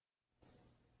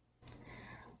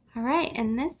All right,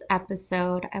 in this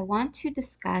episode, I want to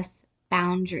discuss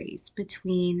boundaries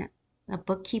between a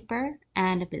bookkeeper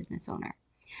and a business owner.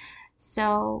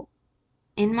 So,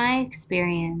 in my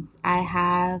experience, I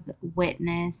have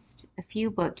witnessed a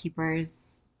few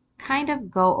bookkeepers kind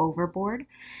of go overboard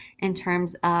in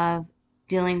terms of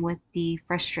dealing with the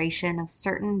frustration of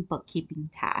certain bookkeeping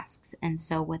tasks. And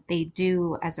so, what they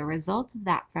do as a result of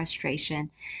that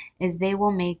frustration is they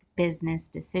will make business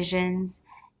decisions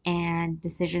and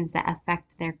decisions that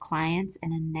affect their clients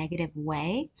in a negative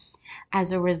way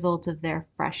as a result of their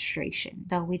frustration.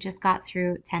 So we just got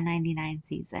through 1099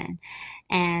 season,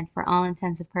 and for all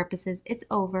intents and purposes, it's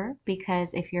over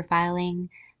because if you're filing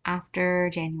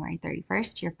after January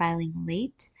 31st, you're filing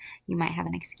late. You might have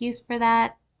an excuse for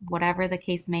that. Whatever the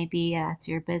case may be, that's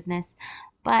your business.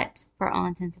 But for all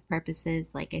intents and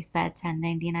purposes, like I said,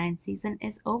 1099 season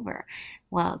is over.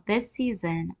 Well, this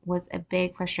season was a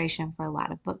big frustration for a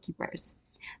lot of bookkeepers.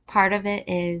 Part of it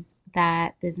is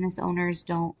that business owners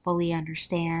don't fully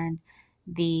understand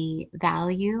the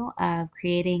value of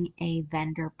creating a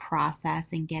vendor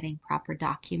process and getting proper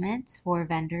documents for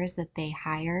vendors that they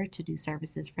hire to do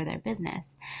services for their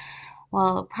business.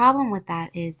 Well, the problem with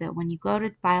that is that when you go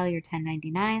to file your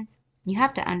 1099s, you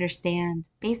have to understand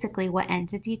basically what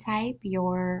entity type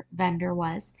your vendor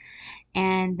was,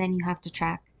 and then you have to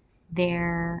track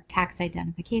their tax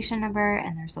identification number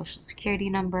and their social security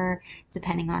number,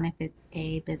 depending on if it's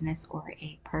a business or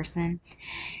a person.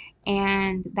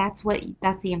 And that's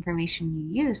the information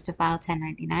you use to file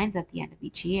 1099s at the end of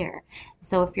each year.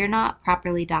 So if you're not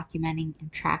properly documenting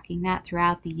and tracking that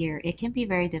throughout the year, it can be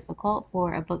very difficult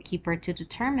for a bookkeeper to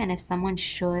determine if someone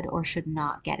should or should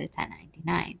not get a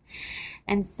 1099.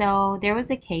 And so there was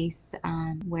a case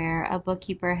where a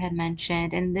bookkeeper had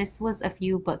mentioned, and this was a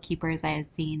few bookkeepers I had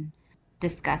seen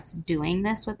discuss doing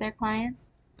this with their clients,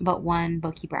 but one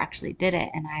bookkeeper actually did it,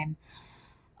 and I'm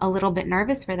a little bit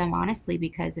nervous for them, honestly,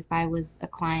 because if I was a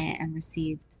client and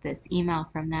received this email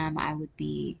from them, I would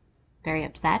be very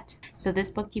upset. So this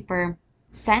bookkeeper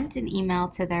sent an email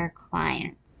to their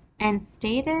clients and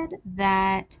stated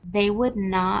that they would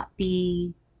not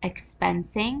be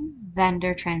expensing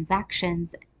vendor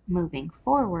transactions moving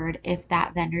forward if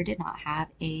that vendor did not have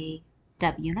a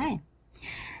W-9.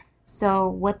 So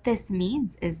what this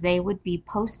means is they would be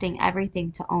posting everything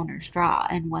to owner's draw.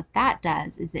 And what that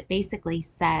does is it basically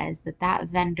says that that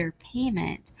vendor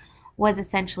payment was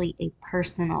essentially a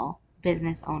personal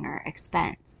business owner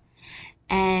expense.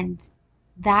 And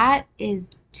that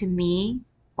is, to me,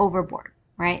 overboard,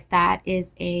 right? That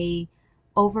is a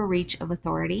overreach of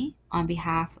authority on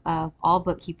behalf of all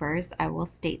bookkeepers. I will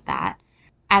state that.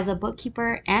 As a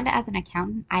bookkeeper and as an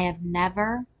accountant, I have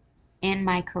never in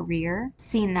my career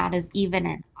seen that as even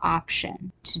an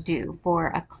option to do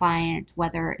for a client,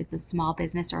 whether it's a small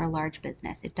business or a large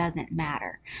business. It doesn't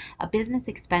matter. A business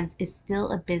expense is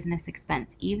still a business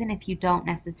expense, even if you don't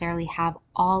necessarily have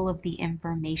all of the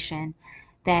information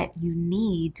that you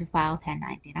need to file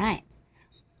 1099s.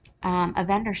 A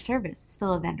vendor service is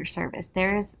still a vendor service.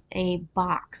 There's a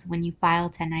box when you file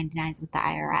 1099s with the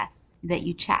IRS that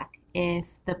you check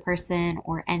if the person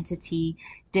or entity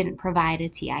didn't provide a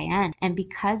TIN. And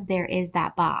because there is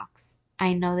that box,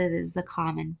 I know that this is a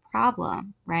common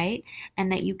problem, right? And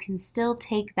that you can still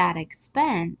take that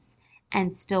expense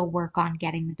and still work on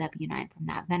getting the W-9 from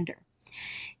that vendor.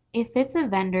 If it's a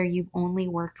vendor you've only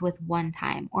worked with one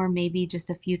time or maybe just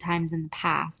a few times in the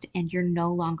past and you're no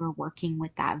longer working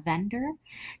with that vendor,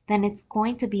 then it's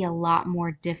going to be a lot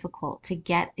more difficult to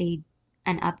get an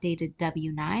updated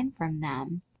W-9 from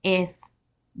them if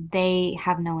they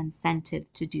have no incentive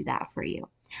to do that for you.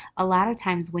 A lot of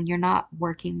times when you're not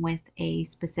working with a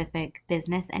specific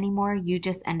business anymore, you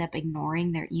just end up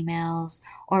ignoring their emails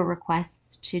or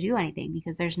requests to do anything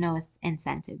because there's no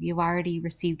incentive. You've already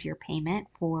received your payment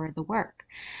for the work.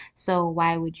 So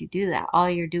why would you do that? All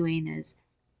you're doing is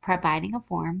providing a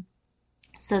form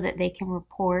so that they can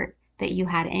report that you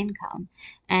had income.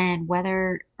 And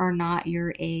whether or not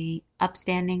you're a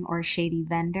upstanding or shady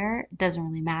vendor doesn't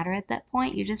really matter at that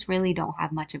point. You just really don't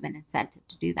have much of an incentive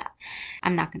to do that.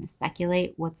 I'm not going to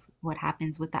speculate what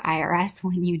happens with the IRS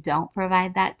when you don't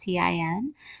provide that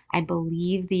TIN. I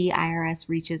believe the IRS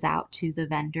reaches out to the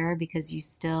vendor because you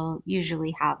still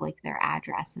usually have like their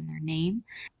address and their name.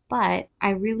 But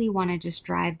I really want to just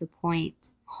drive the point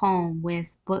home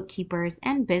with bookkeepers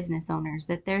and business owners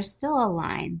that there's still a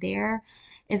line. There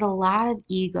is a lot of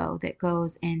ego that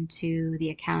goes into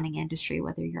the accounting industry,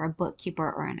 whether you're a bookkeeper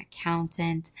or an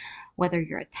accountant, whether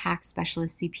you're a tax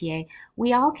specialist, CPA.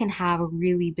 We all can have a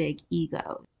really big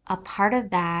ego. A part of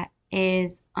that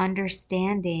is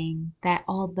understanding that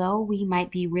although we might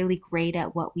be really great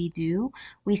at what we do,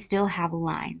 we still have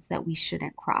lines that we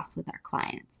shouldn't cross with our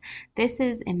clients. This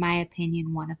is, in my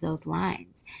opinion, one of those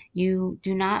lines. You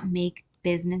do not make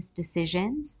business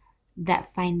decisions that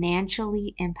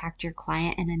financially impact your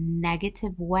client in a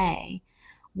negative way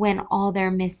when all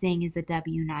they're missing is a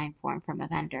W-9 form from a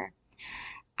vendor.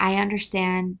 I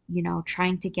understand,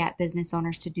 trying to get business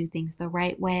owners to do things the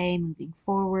right way, moving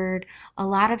forward. A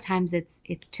lot of times it's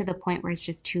to the point where it's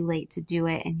just too late to do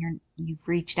it and you've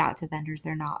reached out to vendors,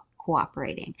 they're not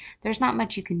cooperating. There's not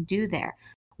much you can do there.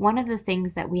 One of the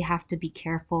things that we have to be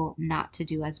careful not to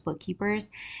do as bookkeepers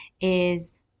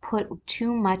is put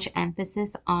too much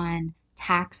emphasis on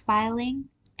tax filing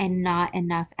and not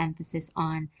enough emphasis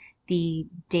on the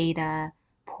data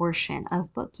portion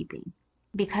of bookkeeping.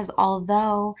 Because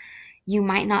although you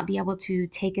might not be able to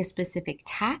take a specific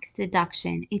tax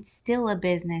deduction, it's still a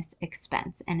business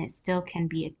expense and it still can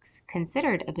be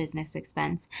considered a business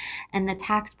expense. And the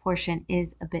tax portion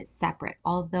is a bit separate.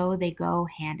 Although they go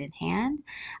hand in hand,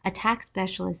 a tax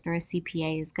specialist or a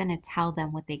CPA is going to tell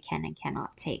them what they can and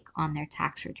cannot take on their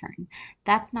tax return.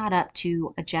 That's not up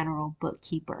to a general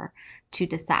bookkeeper to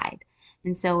decide.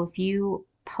 And so if you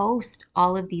post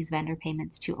all of these vendor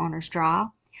payments to owner's draw,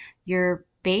 you're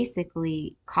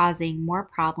basically causing more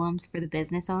problems for the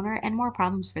business owner and more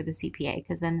problems for the CPA,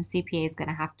 because then the CPA is going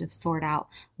to have to sort out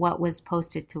what was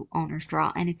posted to owner's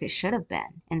draw and if it should have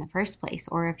been in the first place,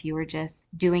 or if you were just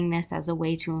doing this as a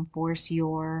way to enforce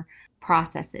your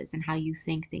processes and how you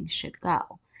think things should go.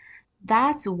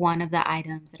 That's one of the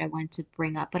items that I wanted to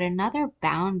bring up. But another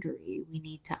boundary we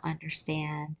need to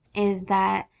understand is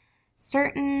that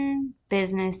certain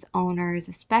business owners,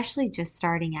 especially just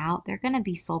starting out, they're going to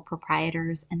be sole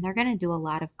proprietors and they're going to do a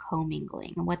lot of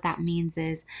commingling. And what that means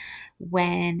is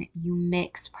when you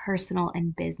mix personal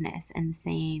and business in the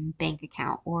same bank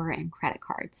account or in credit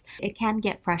cards, it can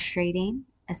get frustrating,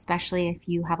 especially if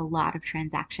you have a lot of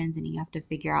transactions and you have to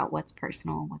figure out what's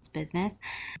personal and what's business.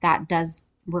 That does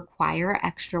require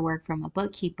extra work from a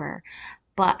bookkeeper.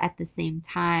 But at the same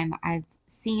time, I've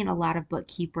seen a lot of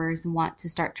bookkeepers want to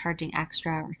start charging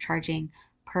extra or charging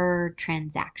per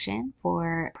transaction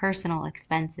for personal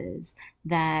expenses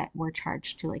that were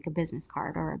charged to like a business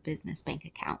card or a business bank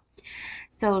account.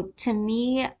 So to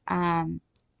me, to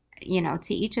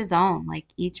each his own. Like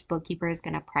each bookkeeper is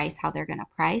going to price how they're going to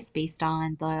price based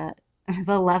on the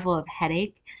the level of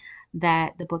headache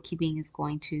that the bookkeeping is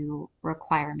going to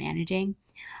require managing.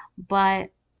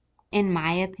 But in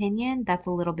my opinion, that's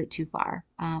a little bit too far.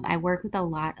 I work with a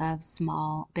lot of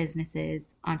small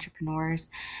businesses, entrepreneurs,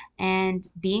 and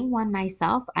being one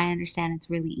myself, I understand it's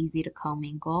really easy to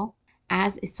commingle.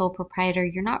 As a sole proprietor,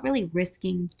 you're not really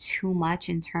risking too much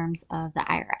in terms of the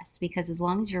IRS, because as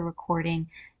long as you're recording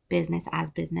business as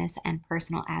business and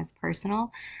personal as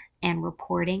personal and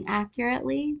reporting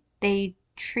accurately, they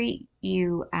treat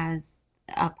you as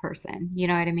a person. You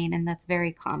know what I mean? And that's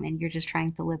very common. You're just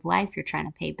trying to live life, you're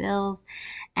trying to pay bills,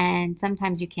 and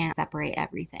sometimes you can't separate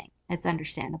everything. It's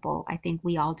understandable. I think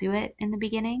we all do it in the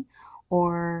beginning,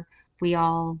 or we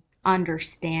all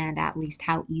understand at least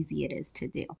how easy it is to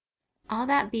do. All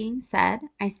that being said,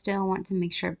 I still want to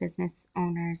make sure business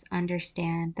owners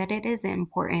understand that it is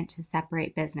important to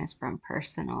separate business from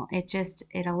personal.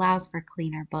 It allows for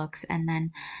cleaner books, and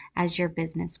then as your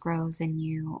business grows and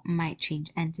you might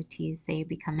change entities, say you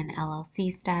become an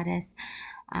LLC status,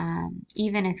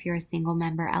 even if you're a single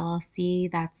member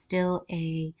LLC, that's still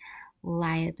a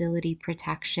liability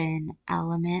protection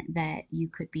element that you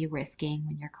could be risking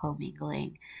when you're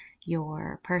commingling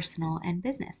your personal and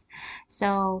business.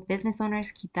 So, business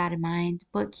owners, keep that in mind.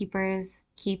 Bookkeepers,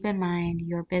 keep in mind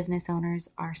your business owners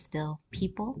are still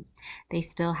people. They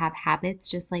still have habits,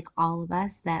 just like all of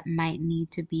us, that might need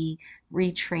to be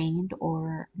retrained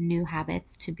or new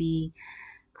habits to be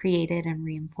created and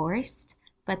reinforced,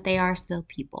 but they are still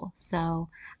people. So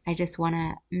I just want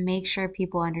to make sure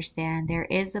people understand there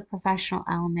is a professional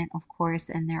element, of course,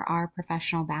 and there are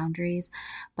professional boundaries,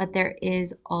 but there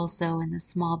is also in the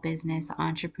small business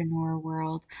entrepreneur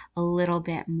world a little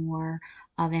bit more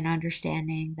of an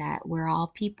understanding that we're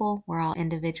all people, we're all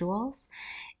individuals,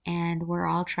 and we're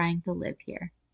all trying to live here.